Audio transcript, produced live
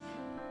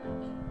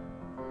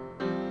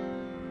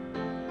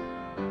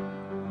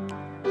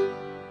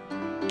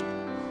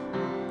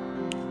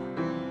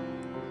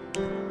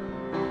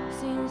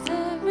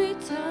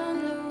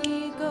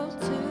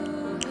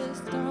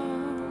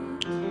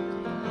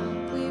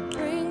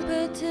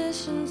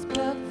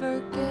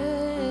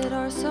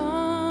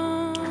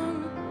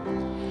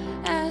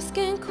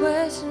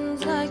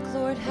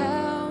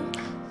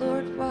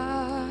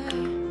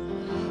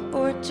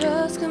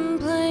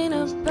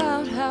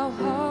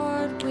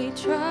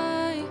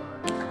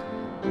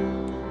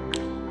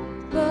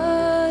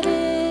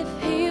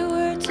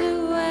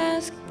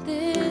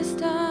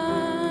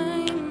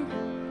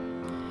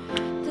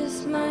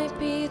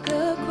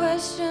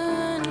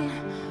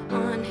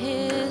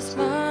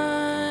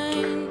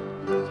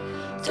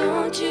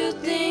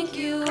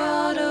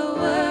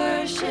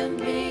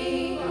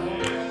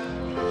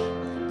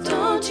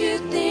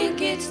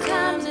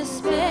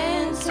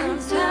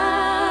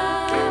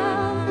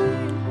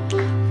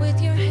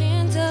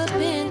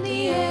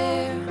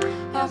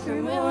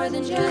Offer more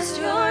than just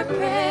your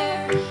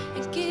prayer,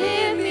 and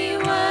give me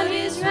what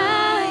is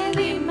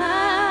rightly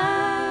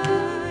mine.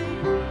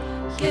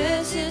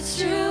 Yes, it's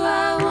true,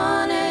 I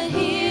want to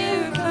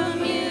hear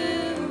from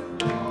you.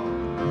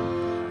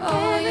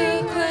 All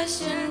your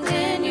questions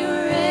and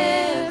your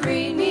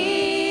every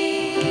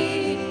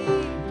need.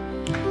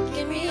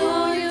 Give me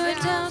all your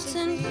doubts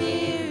and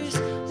fears,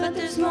 but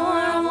there's more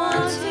I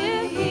want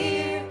to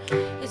hear.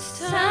 It's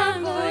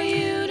time for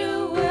you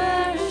to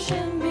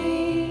worship me.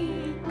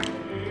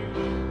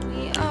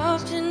 We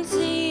often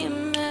see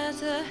him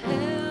as a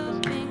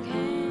helping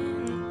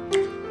hand.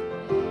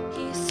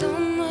 He's so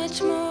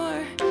much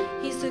more,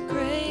 he's the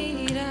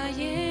great I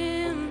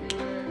am.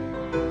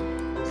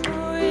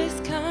 For his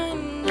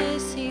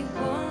kindness he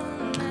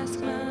won't ask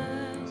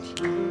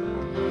much.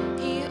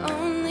 He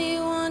only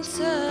wants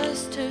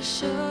us to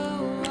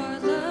show our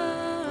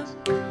love.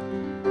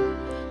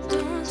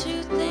 Don't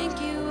you think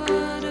you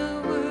ought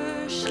to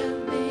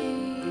worship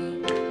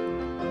me?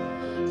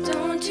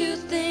 Don't you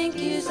think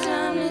it's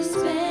time to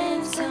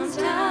spend some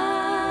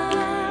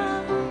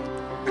time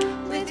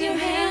with your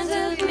hands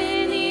up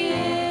in the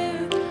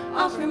air?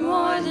 Offer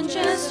more than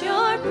just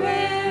your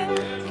prayer,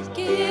 and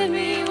give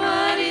me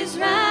what is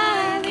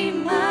rightly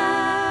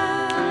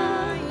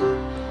mine.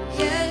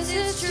 Yes,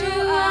 it's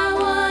true, I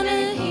want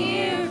to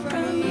hear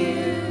from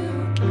you.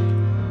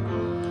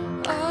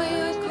 All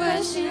your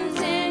questions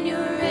and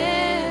your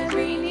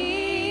every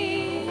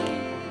need.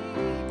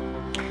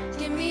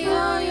 Give me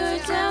all your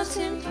doubts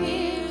and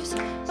fears,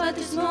 but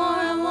there's more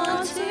I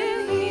want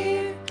to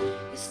hear.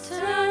 It's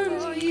time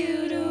for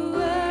you to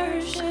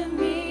worship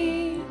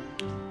me.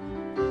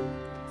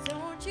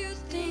 Don't you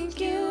think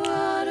you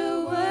ought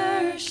to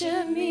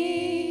worship me?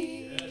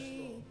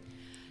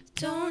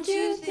 Don't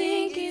you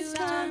think it's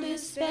time to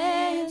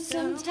spend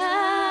some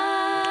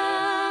time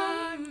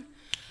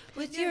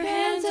with your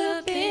hands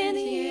up in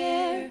the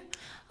air?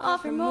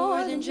 Offer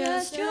more than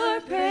just your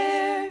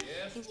prayer,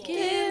 and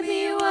give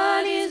me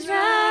what is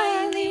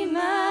rightly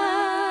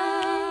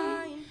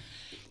mine.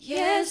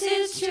 Yes,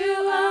 it's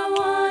true, I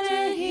want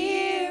to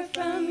hear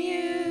from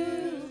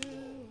you.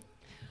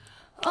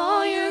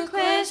 All your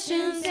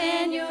questions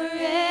and your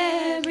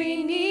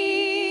every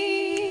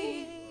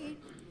need.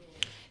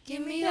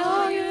 Give me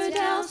all your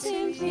doubts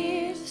and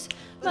fears,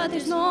 but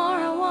there's more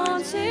I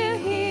want to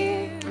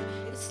hear.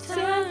 It's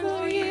time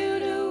for you